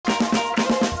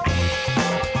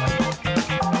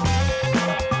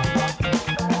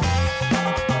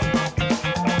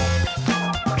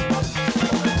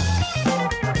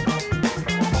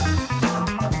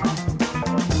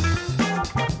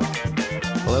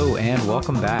Hello and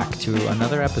welcome back to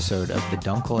another episode of the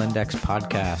Dunkel Index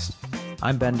podcast.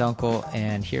 I'm Ben Dunkel,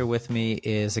 and here with me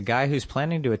is a guy who's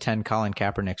planning to attend Colin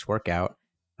Kaepernick's workout,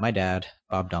 my dad,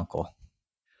 Bob Dunkel.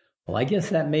 Well, I guess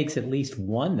that makes at least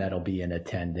one that'll be in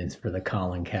attendance for the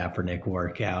Colin Kaepernick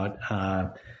workout. I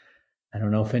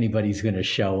don't know if anybody's going to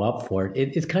show up for it.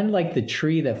 It's kind of like the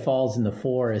tree that falls in the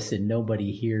forest and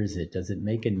nobody hears it. Does it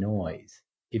make a noise?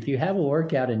 If you have a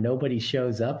workout and nobody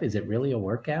shows up, is it really a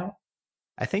workout?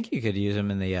 I think you could use him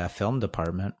in the film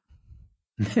department.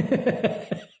 Yeah,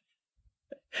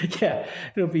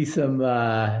 it'll be some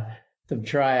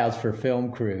tryouts for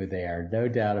film crew there, no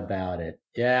doubt about it.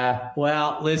 Yeah,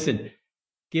 well, listen,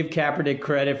 give Kaepernick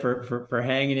credit for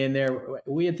hanging in there.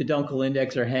 We at the Dunkel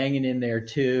Index are hanging in there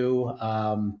too.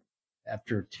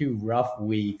 After 2 rough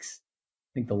weeks,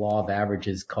 I think the law of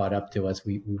averages caught up to us.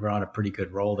 We were on a pretty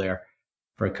good roll there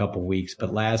for a couple weeks,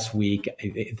 but last week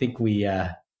I think we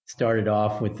started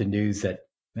off with the news that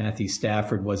Matthew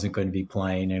Stafford wasn't going to be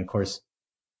playing, and of course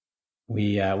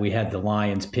we had the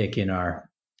Lions pick in our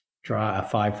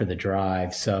five for the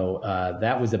drive, so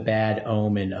that was a bad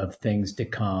omen of things to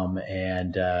come,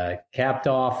 and capped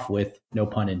off with, no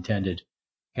pun intended,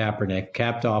 Kaepernick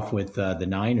capped off with the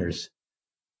Niners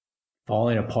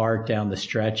falling apart down the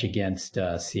stretch against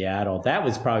Seattle. That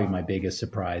was probably my biggest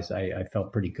surprise. I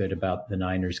felt pretty good about the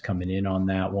Niners coming in on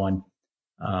that one,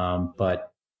 but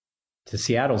to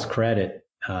Seattle's credit,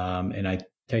 and I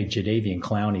tell you, Jadeveon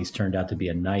Clowney's turned out to be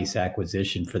a nice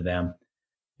acquisition for them.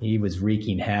 He was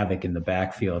wreaking havoc in the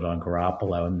backfield on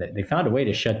Garoppolo, and they found a way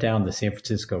to shut down the San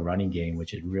Francisco running game,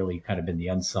 which had really kind of been the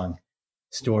unsung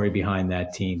story behind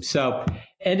that team. So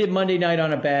ended Monday night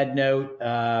on a bad note,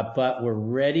 but we're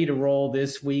ready to roll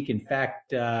this week. In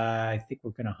fact, I think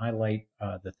we're going to highlight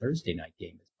the Thursday night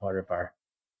game as part of our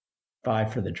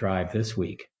 5 for the drive this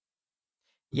week.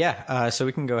 Yeah, so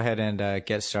we can go ahead and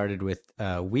get started with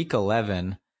Week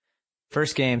 11.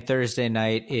 First game Thursday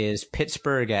night is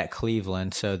Pittsburgh at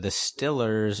Cleveland. So the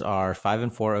Steelers are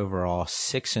 5-4 overall,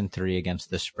 6-3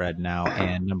 against the spread now,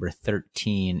 and number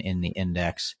 13 in the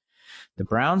index. The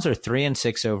Browns are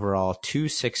 3-6 overall,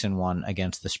 2-6-1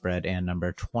 against the spread, and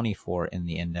number 24 in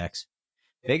the index.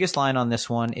 Biggest line on this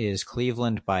one is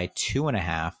Cleveland by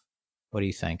 2.5. What do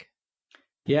you think?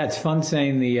 Yeah, it's fun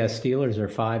saying the Steelers are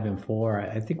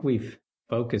 5-4. I think we've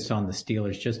focused on the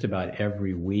Steelers just about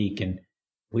every week, and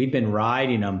we've been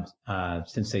riding them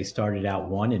since they started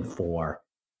out 1-4,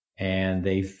 and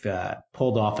they've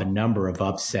pulled off a number of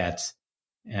upsets,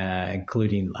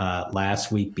 including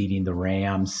last week beating the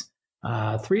Rams.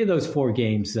 3 of those 4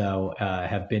 games, though,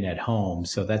 have been at home,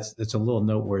 so that's a little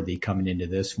noteworthy coming into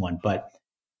this one. But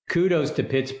kudos to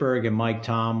Pittsburgh and Mike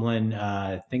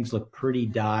Tomlin. Things look pretty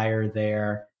dire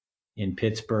there in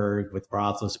Pittsburgh with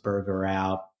Roethlisberger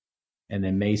out, and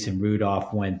then Mason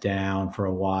Rudolph went down for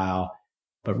a while.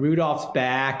 But Rudolph's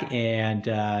back, and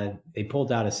they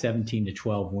pulled out a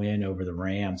 17-12 win over the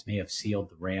Rams. May have sealed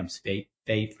the Rams' fate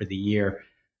for the year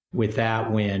with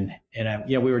that win. And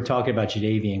we were talking about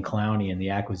Jadeveon Clowney and the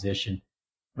acquisition,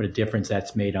 what a difference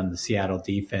that's made on the Seattle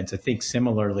defense. I think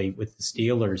similarly with the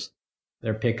Steelers,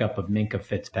 their pickup of Minkah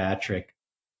Fitzpatrick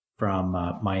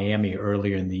from Miami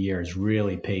earlier in the year has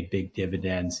really paid big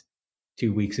dividends.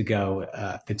 2 weeks ago,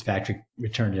 Fitzpatrick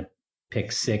returned a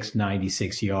pick 6,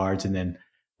 96 yards. And then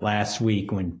last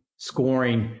week, when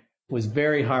scoring was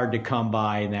very hard to come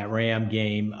by in that Ram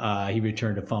game, he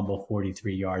returned a fumble,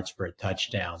 43 yards for a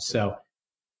touchdown. So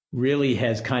really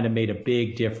has kind of made a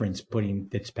big difference putting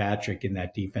Fitzpatrick in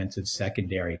that defensive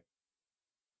secondary.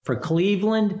 For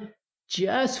Cleveland,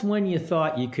 just when you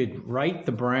thought you could write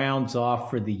the Browns off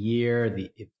for the year,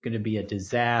 it's going to be a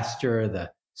disaster, the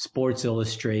Sports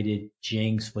Illustrated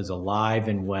jinx was alive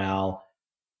and well.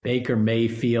 Baker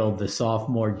Mayfield, the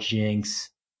sophomore jinx,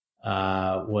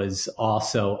 was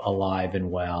also alive and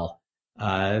well.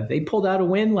 They pulled out a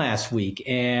win last week,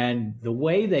 and the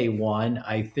way they won,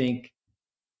 I think,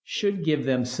 should give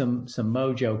them some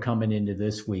mojo coming into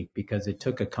this week, because it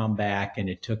took a comeback and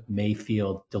it took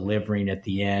Mayfield delivering at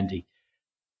the end. He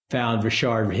found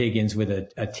Rashard Higgins with a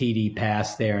TD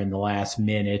pass there in the last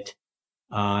minute.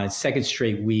 Second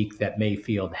straight week that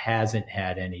Mayfield hasn't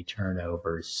had any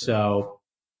turnovers. So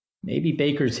maybe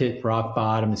Baker's hit rock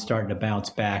bottom and starting to bounce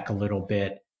back a little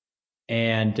bit.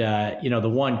 And, the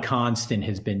one constant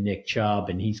has been Nick Chubb,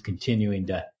 and he's continuing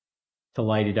to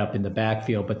light it up in the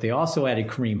backfield. But they also added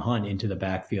Kareem Hunt into the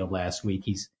backfield last week.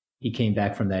 He came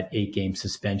back from that 8-game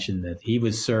suspension that he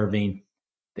was serving.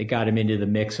 They got him into the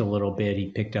mix a little bit. He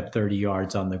picked up 30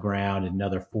 yards on the ground,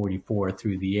 another 44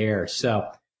 through the air. So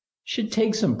should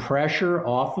take some pressure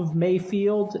off of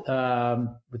Mayfield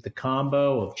with the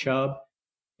combo of Chubb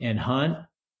and Hunt.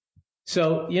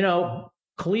 So,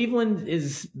 Cleveland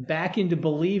is back into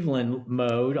Believeland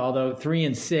mode, although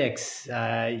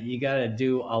 3-6, you got to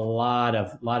do a lot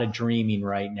of dreaming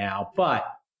right now. But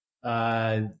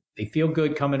they feel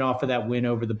good coming off of that win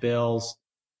over the Bills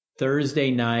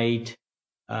Thursday night.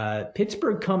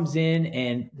 Pittsburgh comes in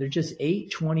and they're just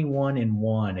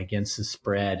 8-21-1 against the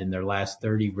spread in their last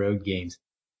 30 road games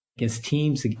against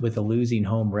teams with a losing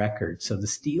home record. So the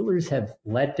Steelers have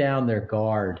let down their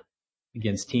guard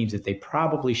against teams that they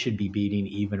probably should be beating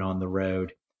even on the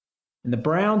road. And the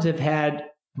Browns have had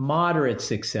moderate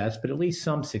success, but at least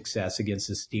some success against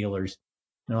the Steelers.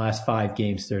 In the last 5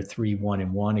 games, they're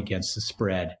 3-1-1 against the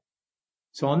spread.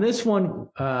 So on this one,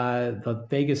 the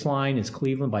Vegas line is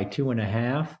Cleveland by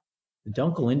 2.5. The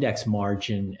Dunkel Index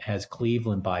margin has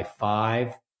Cleveland by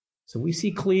 5. So we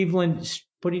see Cleveland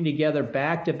putting together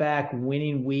back-to-back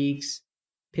winning weeks.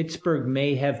 Pittsburgh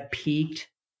may have peaked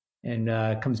and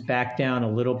comes back down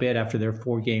a little bit after their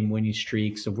 4-game winning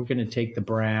streak. So we're going to take the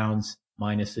Browns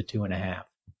minus the 2.5.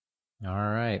 All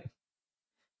right.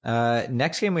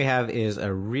 Next game we have is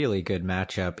a really good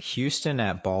matchup. Houston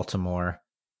at Baltimore.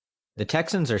 The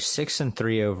Texans are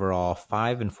 6-3 overall,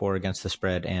 5-4 against the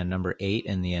spread, and number 8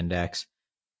 in the index.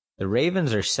 The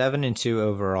Ravens are 7-2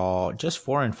 overall, just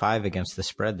 4-5 against the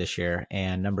spread this year,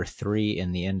 and number 3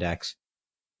 in the index.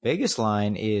 Vegas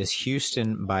line is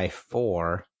Houston by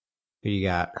 4. Who you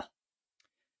got?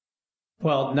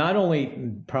 Well, not only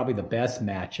probably the best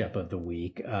matchup of the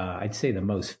week, I'd say the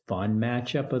most fun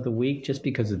matchup of the week, just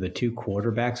because of the 2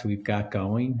 quarterbacks we've got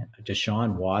going.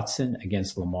 Deshaun Watson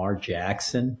against Lamar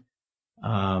Jackson.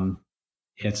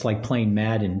 It's like playing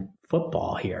Madden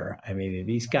football here. I mean,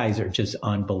 these guys are just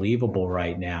unbelievable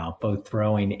right now, both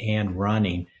throwing and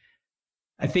running.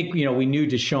 I think, we knew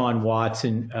Deshaun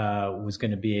Watson was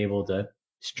going to be able to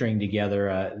string together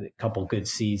a couple good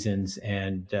seasons,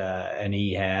 and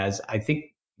he has. I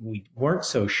think we weren't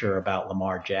so sure about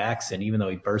Lamar Jackson, even though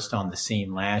he burst on the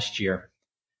scene last year.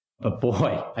 But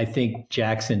boy, I think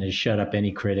Jackson has shut up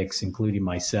any critics, including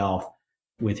myself,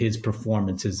 with his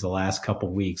performances the last couple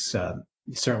of weeks.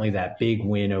 Certainly that big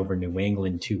win over New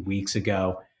England 2 weeks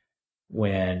ago,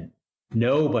 when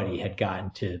nobody had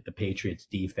gotten to the Patriots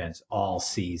defense all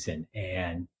season,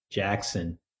 and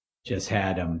Jackson just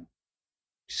had them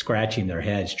scratching their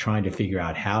heads trying to figure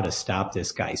out how to stop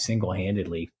this guy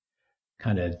single-handedly,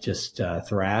 kind of just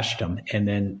thrashed him. And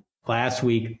then last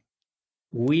week,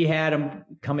 we had him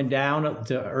coming down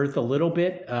to earth a little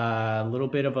bit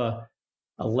of a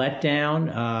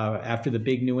letdown after the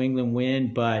big New England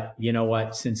win. But you know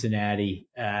what, Cincinnati,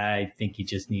 I think you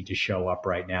just need to show up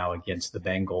right now against the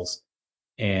Bengals,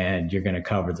 and you're going to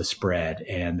cover the spread.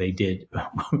 And they did,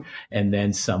 and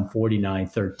then some,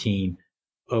 49-13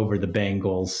 over the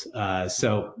Bengals.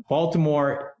 So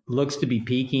Baltimore looks to be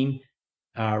peaking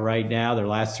right now. Their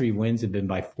last 3 wins have been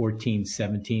by 14,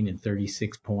 17, and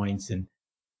 36 points. And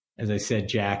as I said,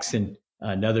 Jackson,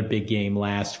 another big game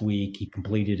last week. He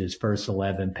completed his first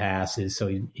 11 passes. So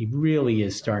he really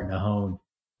is starting to hone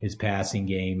his passing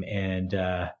game. And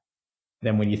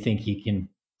then when you think he can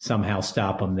somehow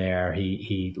stop him there,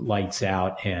 he lights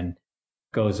out and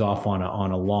goes off on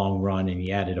a long run. And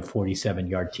he added a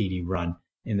 47-yard TD run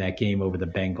in that game over the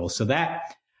Bengals. So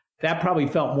that probably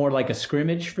felt more like a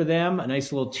scrimmage for them, a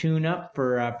nice little tune-up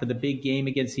for the big game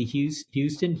against the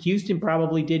Houston. Houston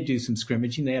probably did do some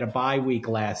scrimmaging. They had a bye week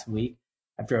last week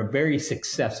after a very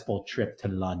successful trip to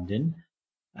London,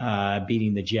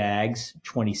 beating the Jags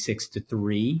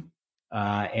 26-3.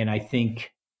 And I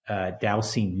think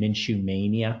dousing Minshew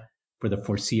mania for the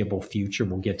foreseeable future.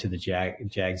 We'll get to the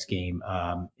Jags game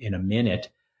in a minute.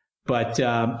 But,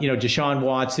 Deshaun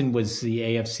Watson was the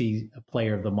AFC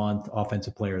Player of the Month,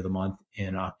 Offensive Player of the Month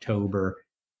in October.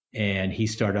 And he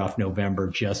started off November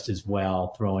just as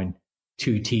well, throwing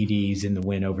 2 TDs in the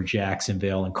win over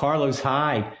Jacksonville. And Carlos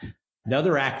Hyde,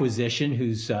 another acquisition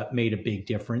who's made a big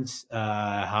difference.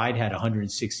 Hyde had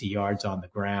 160 yards on the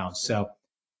ground. So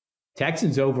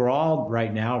Texans overall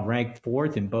right now ranked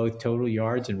 4th in both total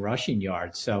yards and rushing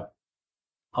yards. So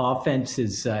offense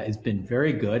has been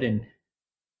very good and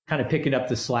kind of picking up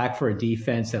the slack for a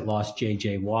defense that lost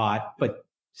J.J. Watt, but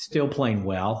still playing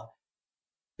well.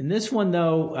 In this one,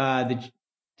 though, the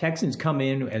Texans come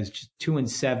in as just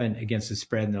 2-7 against the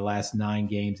spread in their last 9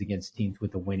 games against teams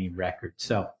with a winning record.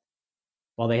 So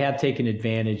while they have taken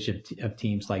advantage of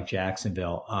teams like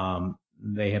Jacksonville,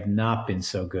 they have not been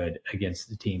so good against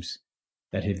the teams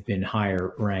that have been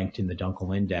higher ranked in the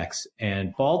Dunkel Index.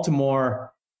 And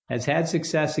Baltimore has had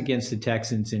success against the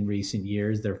Texans in recent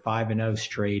years. They're 5-0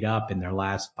 straight up in their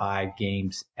last 5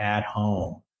 games at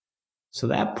home. So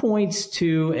that points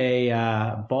to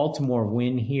a Baltimore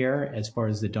win here as far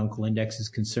as the Dunkel Index is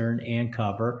concerned and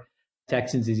cover.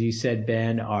 Texans, as you said,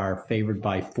 Ben, are favored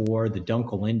by 4. The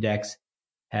Dunkel Index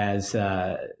has,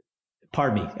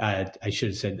 pardon me, I should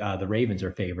have said the Ravens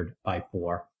are favored by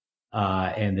 4.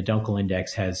 And the Dunkel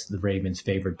Index has the Ravens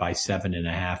favored by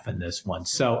 7.5 in this one.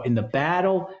 So in the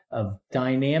battle of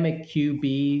dynamic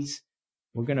QBs,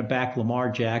 we're going to back Lamar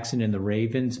Jackson and the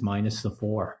Ravens minus the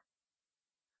 4.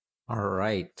 All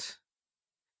right.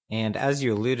 And as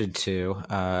you alluded to,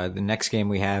 the next game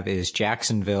we have is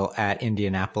Jacksonville at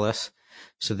Indianapolis.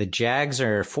 So the Jags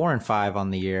are 4-5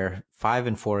 on the year,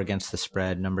 5-4 against the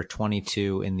spread, number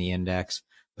 22 in the index.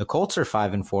 The Colts are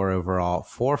 5-4 overall,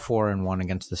 4-1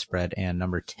 against the spread, and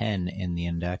number 10 in the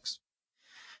index.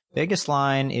 Biggest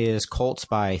line is Colts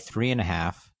by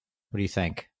 3.5. What do you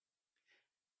think?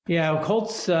 Yeah,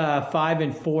 Colts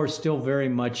 5-4, still very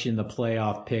much in the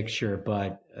playoff picture,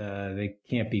 but they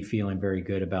can't be feeling very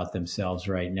good about themselves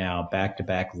right now.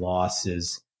 Back-to-back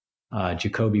losses.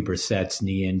 Jacoby Brissett's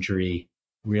knee injury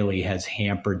really has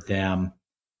hampered them.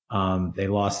 They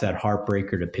lost that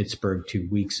heartbreaker to Pittsburgh 2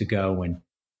 weeks ago when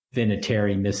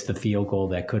Vinatieri missed the field goal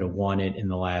that could have won it in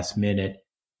the last minute.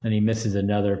 And he misses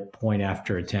another point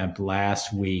after attempt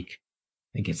last week.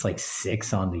 I think it's like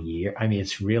 6 on the year. I mean,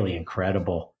 it's really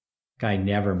incredible. Guy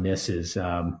never misses.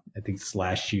 I think it's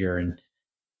last year, and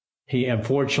he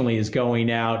unfortunately is going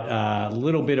out a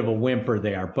little bit of a whimper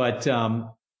there. But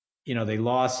they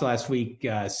lost last week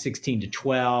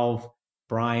 16-12.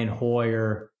 Brian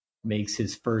Hoyer makes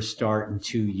his first start in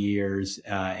 2 years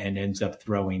and ends up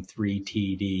throwing 3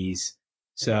 TDs.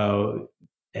 So,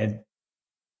 and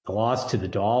the loss to the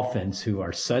Dolphins, who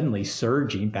are suddenly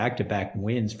surging, back-to-back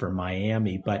wins for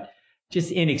Miami, but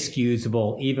just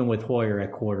inexcusable, even with Hoyer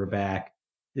at quarterback.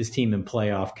 This team in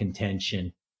playoff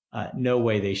contention, no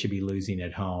way they should be losing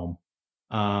at home.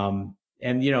 And,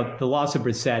 the loss of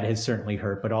Brissett has certainly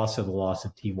hurt, but also the loss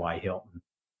of T.Y. Hilton.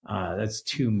 That's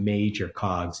 2 major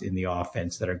cogs in the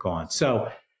offense that are gone.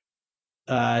 So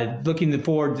looking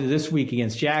forward to this week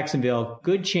against Jacksonville,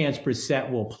 good chance Brissett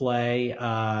will play.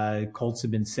 Colts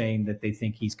have been saying that they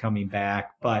think he's coming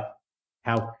back, but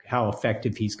how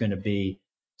effective he's going to be.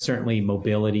 Certainly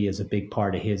mobility is a big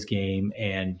part of his game,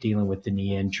 and dealing with the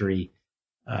knee injury,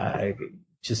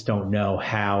 just don't know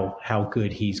how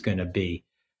good he's going to be.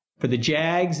 For the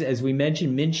Jags, as we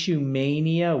mentioned, Minshew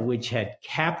Mania, which had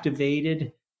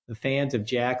captivated the fans of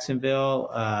Jacksonville,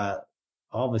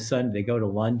 all of a sudden they go to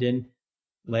London,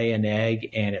 lay an egg,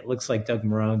 and it looks like Doug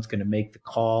Marrone's going to make the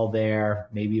call there.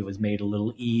 Maybe it was made a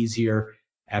little easier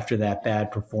after that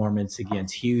bad performance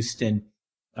against Houston.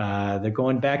 They're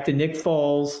going back to Nick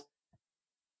Foles,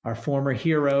 our former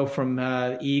hero from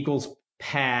Eagles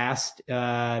past,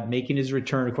 making his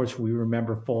return. Of course, we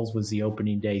remember Foles was the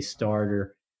opening day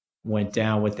starter, went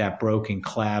down with that broken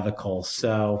clavicle.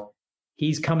 So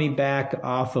he's coming back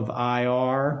off of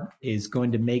IR, is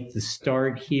going to make the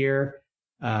start here,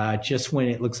 just when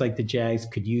it looks like the Jags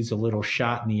could use a little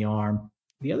shot in the arm.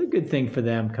 The other good thing for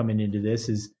them coming into this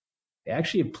is they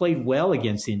actually have played well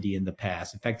against Indy in the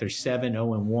past. In fact, they're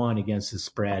 7-0-1 against the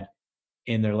spread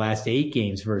in their last 8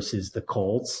 games versus the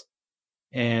Colts.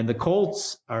 And the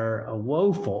Colts are a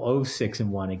woeful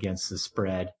 0-6-1 against the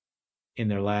spread in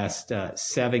their last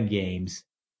 7 games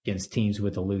against teams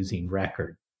with a losing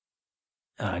record,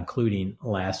 including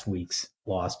last week's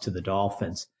loss to the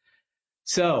Dolphins.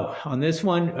 So on this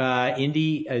one,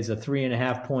 Indy is a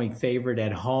 3.5-point favorite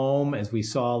at home, as we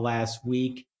saw last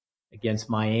week against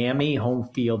Miami. Home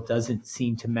field doesn't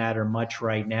seem to matter much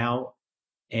right now.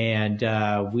 And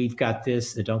we've got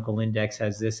this, the Dunkel Index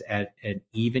has this at an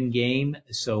even game.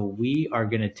 So we are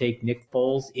going to take Nick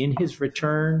Foles in his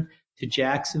return to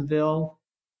Jacksonville,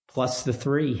 plus the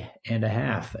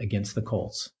 3.5 against the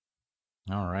Colts.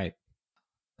 All right.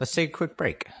 Let's take a quick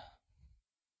break.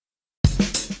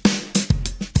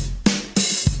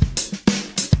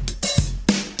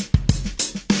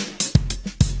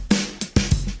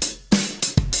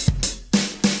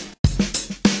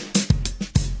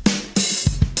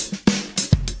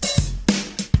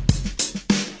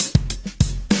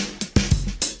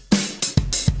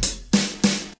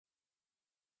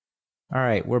 All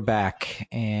right, we're back,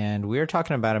 and we're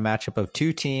talking about a matchup of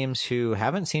 2 teams who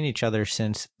haven't seen each other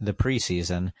since the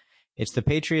preseason. It's the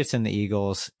Patriots and the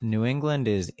Eagles. New England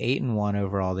is 8-1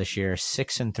 overall this year,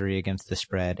 6-3 against the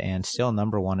spread, and still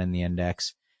number 1 in the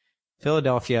index.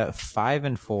 Philadelphia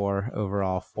 5-4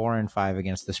 overall, 4-5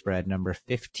 against the spread, number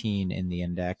 15 in the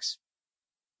index.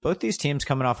 Both these teams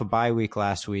coming off a bye week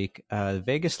last week. The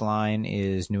Vegas line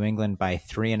is New England by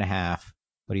 3.5.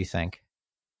 What do you think?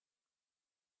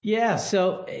 Yeah,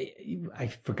 so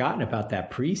I've forgotten about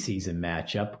that preseason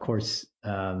matchup. Of course,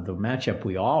 the matchup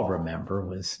we all remember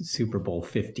was Super Bowl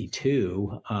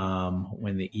 52,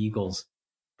 when the Eagles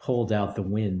pulled out the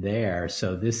win there.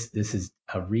 So this is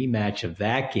a rematch of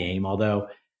that game. Although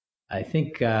I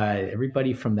think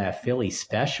everybody from that Philly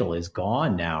special is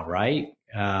gone now, right?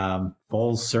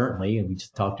 Foles certainly, and we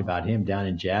just talked about him down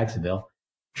in Jacksonville.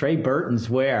 Trey Burton's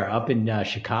where? Up in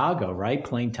Chicago, right?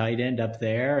 Playing tight end up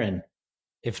there, and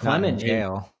If not in Clement.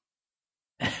 jail.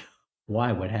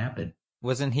 Why? What happened?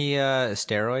 Wasn't he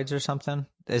steroids or something?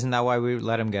 Isn't that why we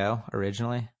let him go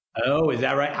originally? Oh, is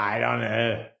that right? I don't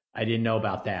know. I didn't know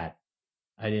about that.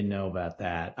 I didn't know about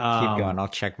that. Keep going. I'll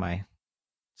check my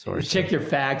sources. Check your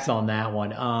facts on that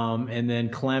one. And then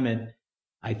Clement,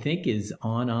 I think, is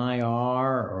on IR,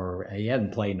 or he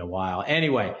hasn't played in a while.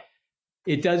 Anyway,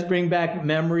 it does bring back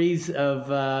memories of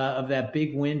that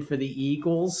big win for the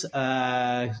Eagles.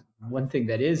 One thing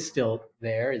that is still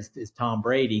there is Tom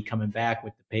Brady coming back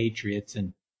with the Patriots,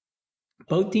 and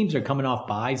both teams are coming off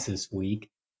byes this week.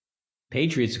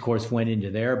 Patriots, of course, went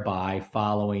into their bye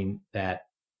following that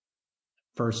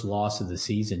first loss of the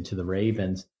season to the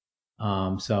Ravens.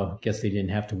 So I guess they didn't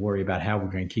have to worry about how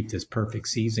we're going to keep this perfect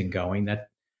season going. That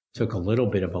took a little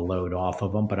bit of a load off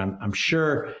of them, but I'm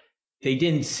sure they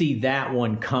didn't see that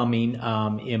one coming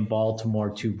in Baltimore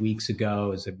 2 weeks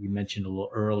ago. As we mentioned a little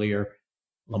earlier,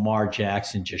 Lamar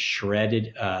Jackson just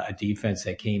shredded a defense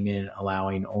that came in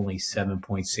allowing only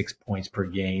 7.6 points per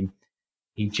game.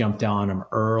 He jumped on them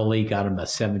early, got him a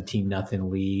 17-0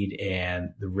 lead,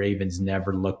 and the Ravens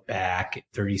never looked back.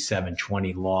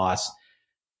 37-20 loss.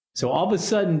 So all of a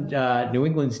sudden, New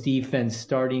England's defense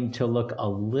starting to look a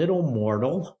little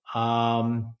mortal.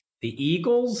 The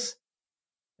Eagles,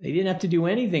 they didn't have to do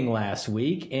anything last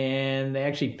week, and they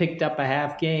actually picked up a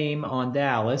half game on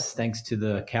Dallas thanks to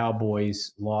the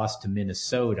Cowboys' loss to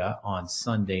Minnesota on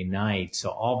Sunday night. So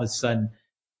all of a sudden,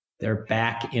 they're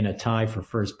back in a tie for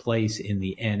first place in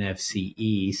the NFC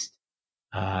East.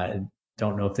 Don't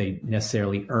know if they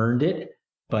necessarily earned it,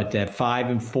 but at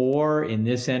 5-4 in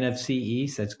this NFC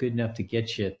East, that's good enough to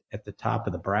get you at the top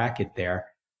of the bracket there.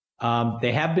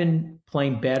 They have been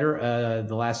playing better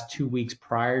the last 2 weeks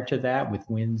prior to that, with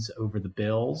wins over the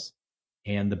Bills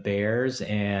and the Bears.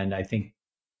 And I think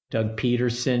Doug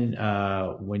Peterson,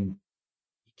 when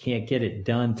you can't get it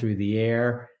done through the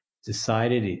air,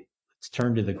 decided let's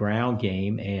turn to the ground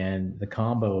game. And the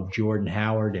combo of Jordan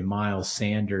Howard and Miles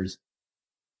Sanders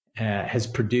has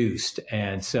produced.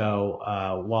 And so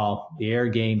while the air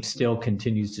game still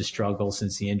continues to struggle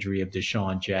since the injury of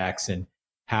Deshaun Jackson,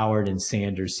 Howard and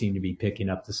Sanders seem to be picking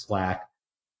up the slack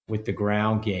with the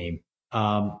ground game.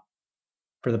 For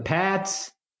the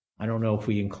Pats, I don't know if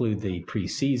we include the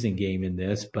preseason game in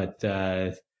this, but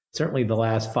certainly the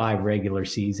last 5 regular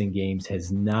season games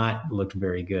has not looked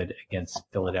very good against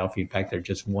Philadelphia. In fact, they're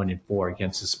just 1-4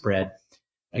 against the spread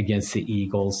against the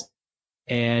Eagles.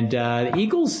 And the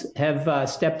Eagles have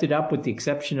stepped it up, with the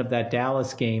exception of that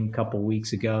Dallas game a couple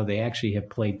weeks ago. They actually have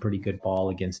played pretty good ball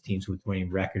against teams with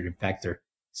winning record. In fact, they're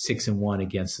 6-1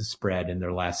 against the spread in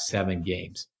their last 7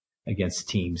 games against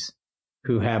teams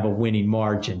who have a winning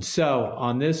margin. So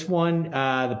on this one,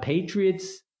 the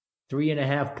Patriots,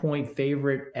 3.5-point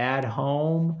favorite at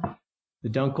home. The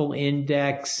Dunkel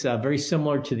Index, very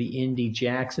similar to the Indy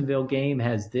Jacksonville game,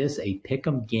 has this a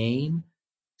pick'em game.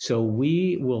 So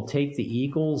we will take the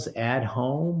Eagles at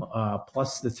home,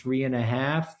 plus the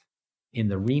 3.5 in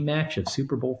the rematch of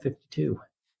Super Bowl 52.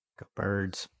 Go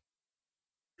Birds.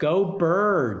 Go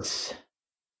Birds.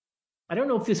 I don't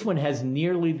know if this one has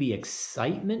nearly the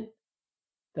excitement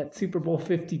that Super Bowl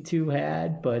 52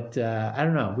 had, but I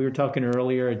don't know. We were talking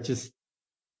earlier. It just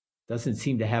doesn't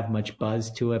seem to have much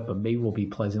buzz to it, but maybe we'll be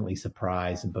pleasantly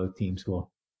surprised, and both teams will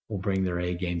bring their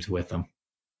A games with them.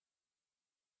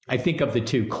 I think of the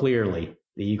two, clearly,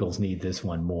 the Eagles need this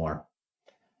one more.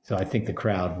 So I think the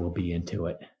crowd will be into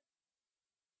it.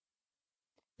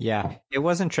 Yeah, it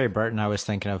wasn't Trey Burton I was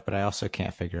thinking of, but I also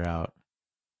can't figure out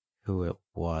who it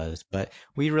was. But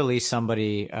we released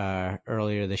somebody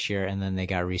earlier this year, and then they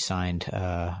got re-signed.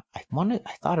 I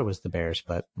thought it was the Bears,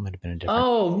 but it might have been a different.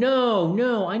 Oh,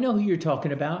 no. I know who you're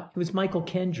talking about. It was Michael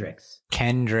Kendricks.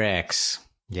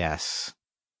 Yes.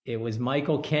 It was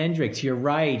Michael Kendricks. You're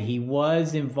right. He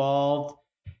was involved,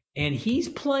 and he's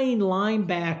playing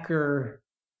linebacker.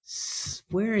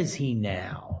 Where is he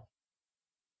now?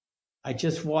 I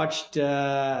just watched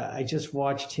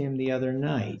him the other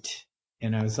night,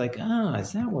 and I was like,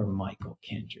 is that where Michael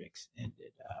Kendricks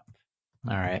ended up?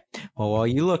 All right. Well, while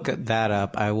you look that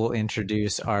up, I will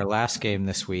introduce our last game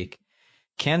this week.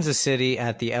 Kansas City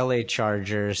at the LA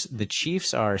Chargers. The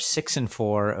Chiefs are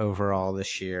 6-4 overall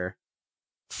this year,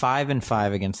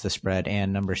 5-5 against the spread,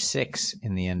 and number 6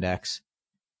 in the index.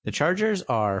 The Chargers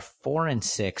are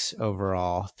 4-6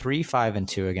 overall,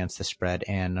 3-5-2 against the spread,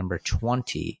 and number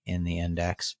 20 in the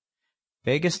index.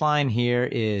 Vegas line here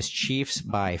is Chiefs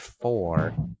by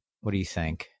 4. What do you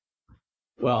think?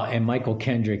 Well, and Michael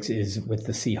Kendricks is with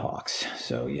the Seahawks.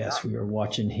 So, yes, we were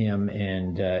watching him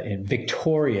and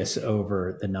victorious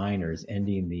over the Niners,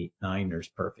 ending the Niners'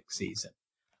 perfect season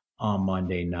on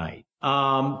Monday night.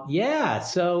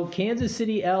 So Kansas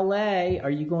City, LA. Are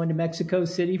you going to Mexico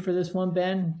City for this one,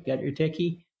 Ben? Got your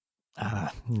ticket?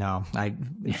 No, I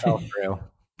fell through.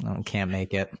 I can't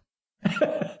make it.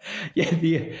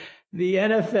 The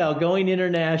NFL going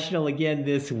international again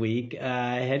this week,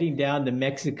 heading down to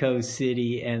Mexico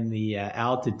City and the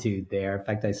altitude there. In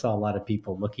fact, I saw a lot of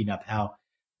people looking up how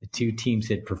the two teams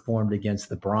had performed against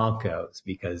the Broncos,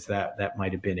 because that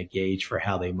might have been a gauge for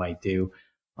how they might do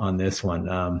on this one.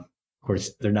 Of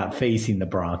course, they're not facing the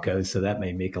Broncos, so that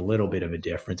may make a little bit of a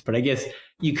difference. But I guess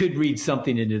you could read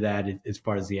something into that as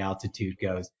far as the altitude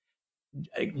goes.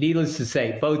 Needless to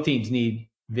say, both teams need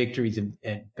victories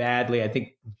and badly. I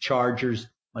think Chargers,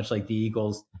 much like the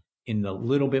Eagles, in a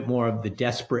little bit more of the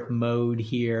desperate mode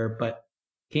here. But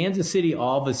Kansas City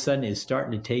all of a sudden is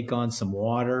starting to take on some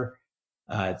water.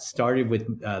 It started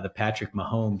with the Patrick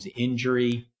Mahomes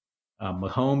injury.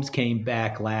 Mahomes came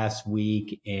back last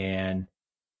week and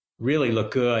really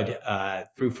looked good,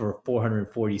 threw for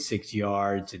 446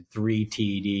 yards and 3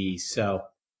 TDs. So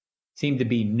seemed to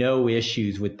be no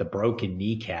issues with the broken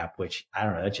kneecap, which I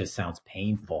don't know, that just sounds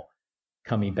painful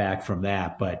coming back from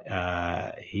that. But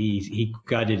he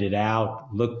gutted it out,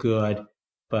 looked good.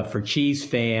 But for Chiefs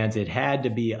fans, it had to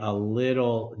be a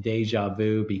little deja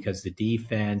vu because the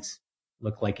defense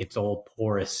looked like its old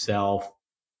porous self.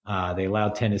 They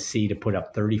allowed Tennessee to put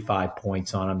up 35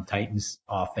 points on them. Titans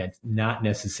offense, not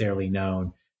necessarily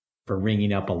known for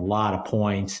ringing up a lot of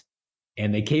points.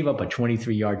 And they gave up a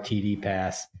 23-yard TD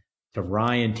pass to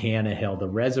Ryan Tannehill, the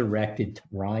resurrected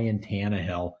Ryan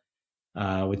Tannehill,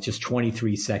 with just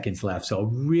 23 seconds left. So a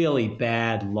really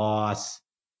bad loss.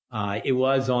 It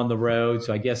was on the road,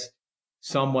 so I guess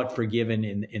somewhat forgiven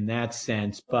in that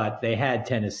sense, but they had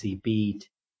Tennessee beat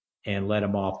and let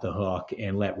him off the hook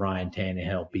and let Ryan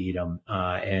Tannehill beat him.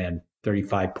 And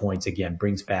 35 points, again,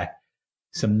 brings back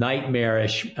some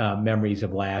nightmarish memories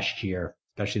of last year,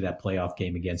 especially that playoff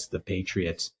game against the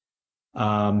Patriots.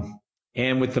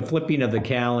 And with the flipping of the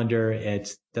calendar,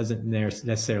 it doesn't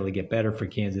necessarily get better for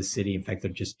Kansas City. In fact,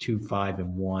 they're just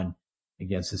 2-5-1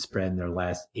 against the spread in their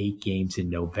last 8 games in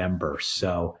November.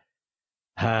 So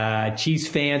Chiefs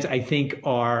fans, I think,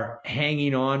 are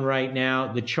hanging on right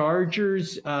now. The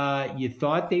Chargers, you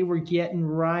thought they were getting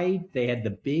right. They had the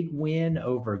big win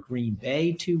over Green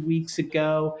Bay 2 weeks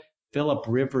ago. Phillip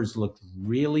Rivers looked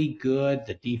really good.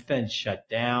 The defense shut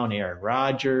down Aaron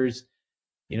Rodgers.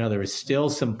 You know, there was still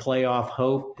some playoff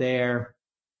hope there.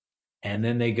 And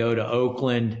then they go to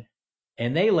Oakland,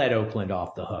 and they let Oakland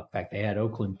off the hook. In fact, they had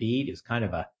Oakland beat. It was kind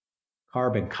of a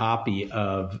carbon copy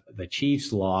of the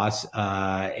Chiefs' loss,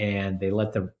 and they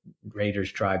let the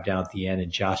Raiders drive down at the end,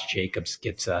 and Josh Jacobs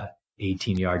gets a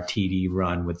 18-yard TD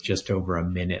run with just over a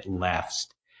minute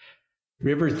left.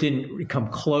 Rivers didn't come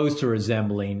close to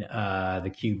resembling the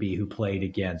QB who played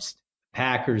against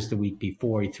Packers the week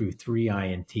before. He threw 3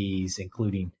 INTs,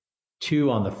 including 2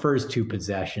 on the first 2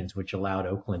 possessions, which allowed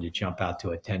Oakland to jump out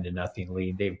to a 10-0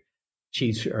 lead.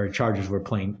 Chargers were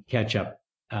playing catch up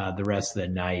the rest of the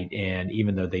night, and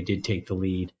even though they did take the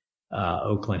lead,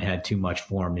 Oakland had too much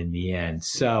for them in the end.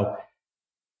 So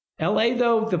LA,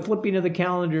 though, the flipping of the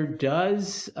calendar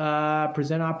does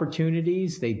present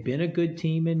opportunities. They've been a good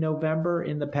team in November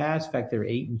in the past. In fact, they're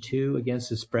 8-2 against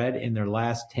the spread in their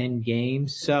last 10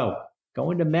 games. So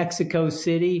going to Mexico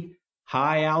City,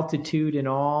 high altitude and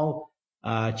all.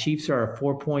 Chiefs are a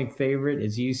 4-point favorite,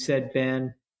 as you said,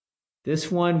 Ben.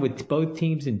 This one, with both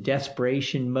teams in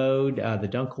desperation mode, the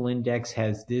Dunkel Index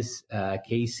has this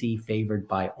KC favored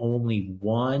by only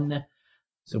 1.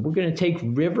 So we're going to take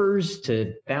Rivers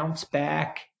to bounce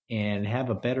back and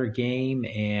have a better game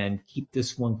and keep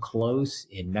this one close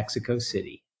in Mexico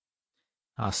City.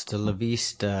 Hasta la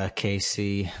vista,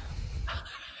 KC.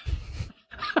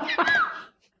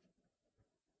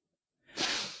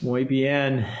 Muy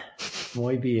bien.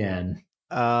 Muy bien.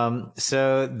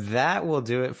 So that will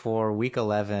do it for week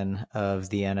 11 of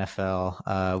the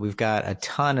NFL. We've got a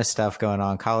ton of stuff going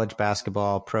on: college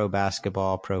basketball, pro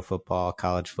football,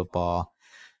 college football.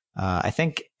 I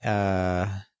think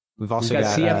we've also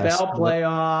got CFL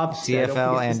playoffs,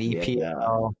 CFL and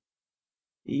EPL.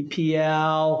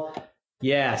 EPL.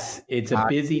 Yes, it's a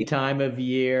busy time of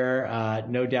year.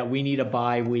 No doubt we need a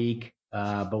bye week,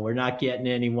 but we're not getting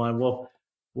anyone. We'll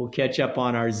catch up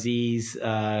on our Z's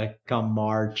come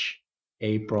March,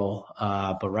 April.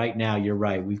 But right now, you're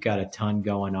right. We've got a ton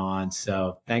going on.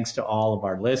 So thanks to all of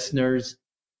our listeners,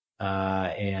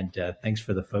 and thanks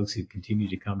for the folks who continue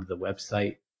to come to the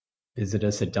website. Visit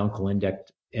us at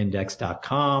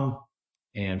dunkelindex.com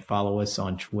and follow us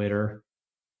on Twitter.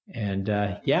 And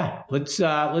let's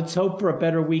hope for a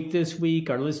better week this week.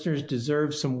 Our listeners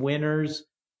deserve some winners.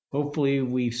 Hopefully,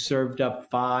 we've served up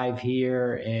 5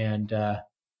 here, and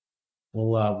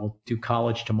we'll do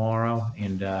college tomorrow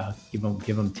and give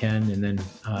them 10. And then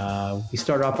we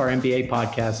started off our NBA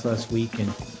podcast last week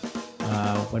and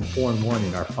went 4-1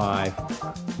 in our 5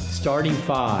 starting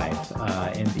 5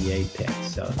 NBA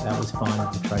picks. So that was fun.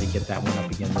 We'll try to get that one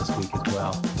up again this week as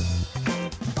well.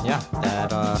 Yeah,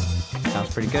 that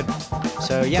sounds pretty good.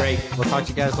 So yeah, great. We'll talk to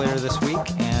you guys later this week,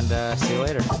 and see you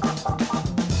later.